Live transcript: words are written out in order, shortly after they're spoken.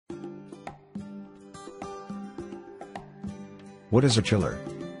What is a chiller?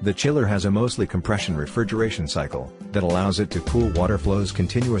 The chiller has a mostly compression refrigeration cycle that allows it to cool water flows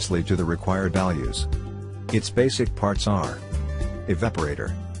continuously to the required values. Its basic parts are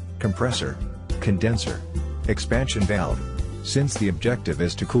evaporator, compressor, condenser, expansion valve. Since the objective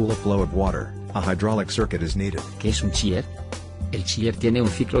is to cool a flow of water, a hydraulic circuit is needed. ¿Qué es un chiller? El chiller tiene un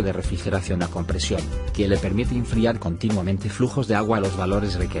ciclo de refrigeración a compresión, que le permite enfriar continuamente flujos de agua a los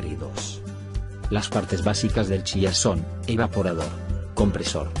valores requeridos. Las partes básicas del chiller son evaporador,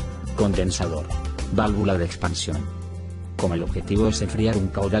 compresor, condensador, válvula de expansión. Como el objetivo es enfriar un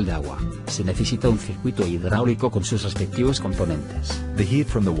caudal de agua, se necesita un circuito hidráulico con sus respectivos componentes. The heat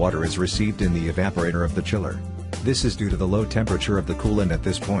from the water is received in the evaporator of the chiller. This is due to the low temperature of the coolant at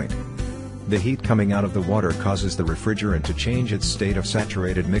this point. The heat coming out of the water causes the refrigerant to change its state of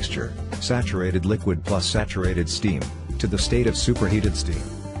saturated mixture, saturated liquid plus saturated steam, to the state of superheated steam.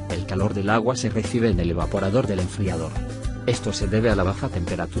 El calor del agua se recibe en el evaporador del enfriador. Esto se debe a la baja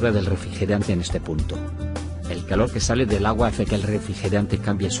temperatura del refrigerante en este punto. El calor que sale del agua hace que el refrigerante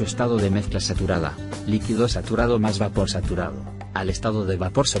cambie su estado de mezcla saturada, líquido saturado más vapor saturado, al estado de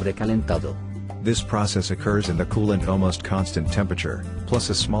vapor sobrecalentado. This process occurs in the coolant almost constant temperature, plus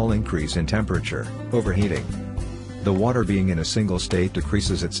a small increase in temperature, overheating. The water being in a single state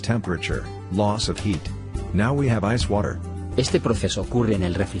decreases its temperature, loss of heat. Now we have ice water. Este proceso ocurre en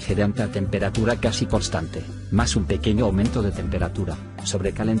el refrigerante a temperatura casi constante, más un pequeño aumento de temperatura,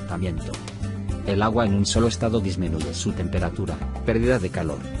 sobrecalentamiento. El agua en un solo estado disminuye su temperatura, pérdida de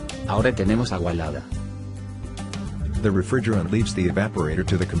calor. Ahora tenemos agua helada. The refrigerant leaves the evaporator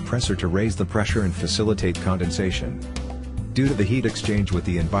to the compressor to raise the pressure and facilitate condensation. Due to the heat exchange with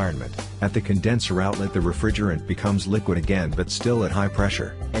the environment, at the condenser outlet the refrigerant becomes liquid again but still at high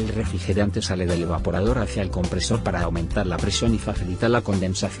pressure. El refrigerante sale del evaporador hacia el compresor para aumentar la presión y facilitar la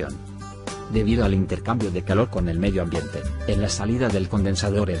condensación. Debido al intercambio de calor con el medio ambiente, en la salida del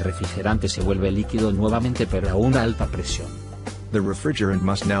condensador el refrigerante se vuelve líquido nuevamente pero a una alta presión. The refrigerant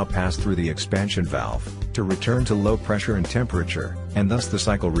must now pass through the expansion valve, to return to low pressure and temperature, and thus the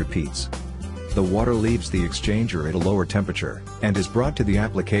cycle repeats. The water leaves the exchanger at a lower temperature, and is brought to the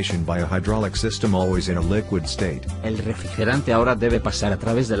application by a hydraulic system always in a liquid state. El refrigerante ahora debe pasar a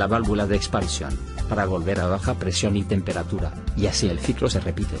través de la válvula de expansión, para volver a baja presión y temperatura, y así el ciclo se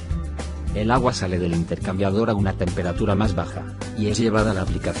repite. El agua sale del intercambiador a una temperatura más baja, y es llevada a la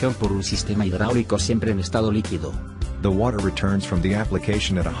aplicación por un sistema hidráulico siempre en estado líquido. The water returns from the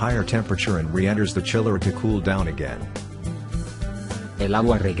application at a higher temperature and re-enters the chiller to cool down again. El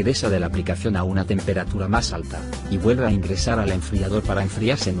agua regresa de la aplicación a una temperatura más alta, y vuelve a ingresar al enfriador para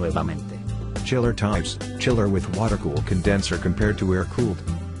enfriarse nuevamente. Chiller types: chiller with water-cooled condenser compared to air-cooled.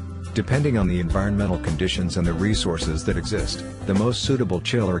 Depending on the environmental conditions and the resources that exist, the most suitable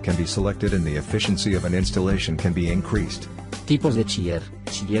chiller can be selected and the efficiency of an installation can be increased. Tipos de chiller: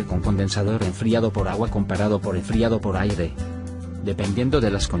 chiller con condensador enfriado por agua comparado por enfriado por aire. Dependiendo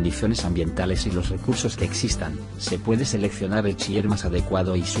de las condiciones ambientales y los recursos que existan, se puede seleccionar el chiller más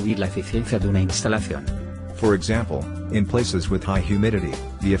adecuado y subir la eficiencia de una instalación. For example, in places with high humidity,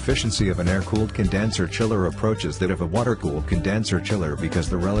 the efficiency of an air-cooled condenser chiller approaches that of a water-cooled condenser chiller because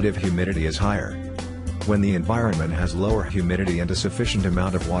the relative humidity is higher. When the environment has lower humidity and a sufficient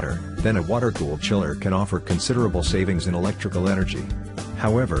amount of water, then a water-cooled chiller can offer considerable savings in electrical energy.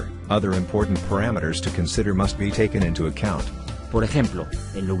 However, other important parameters to consider must be taken into account. Por ejemplo,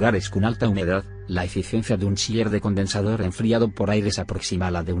 en lugares con alta humedad, la eficiencia de un chiller de condensador enfriado por aire se aproxima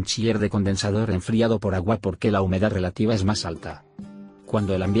a la de un chiller de condensador enfriado por agua porque la humedad relativa es más alta.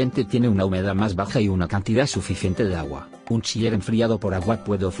 Cuando el ambiente tiene una humedad más baja y una cantidad suficiente de agua, un chiller enfriado por agua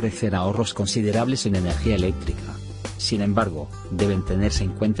puede ofrecer ahorros considerables en energía eléctrica. Sin embargo, deben tenerse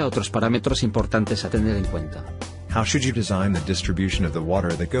en cuenta otros parámetros importantes a tener en cuenta. How should you design the distribution of the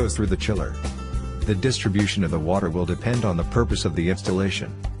water that goes through the chiller? The distribution of the water will depend on the purpose of the installation.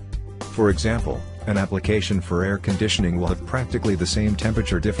 For example, an application for air conditioning will have practically the same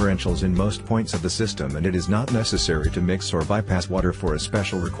temperature differentials in most points of the system and it is not necessary to mix or bypass water for a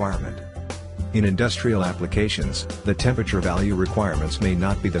special requirement. In industrial applications, the temperature value requirements may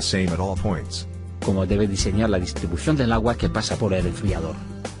not be the same at all points. ¿Cómo debe diseñar la distribución del agua que pasa por el enfriador?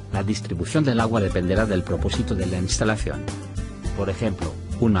 La distribución del agua dependerá del propósito de la instalación. Por ejemplo,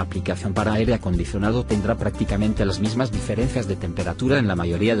 una aplicación para aire acondicionado tendrá prácticamente las mismas diferencias de temperatura en la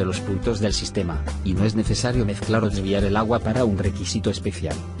mayoría de los puntos del sistema, y no es necesario mezclar o desviar el agua para un requisito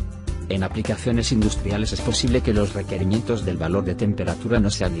especial. En aplicaciones industriales es posible que los requerimientos del valor de temperatura no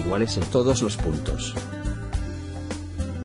sean iguales en todos los puntos.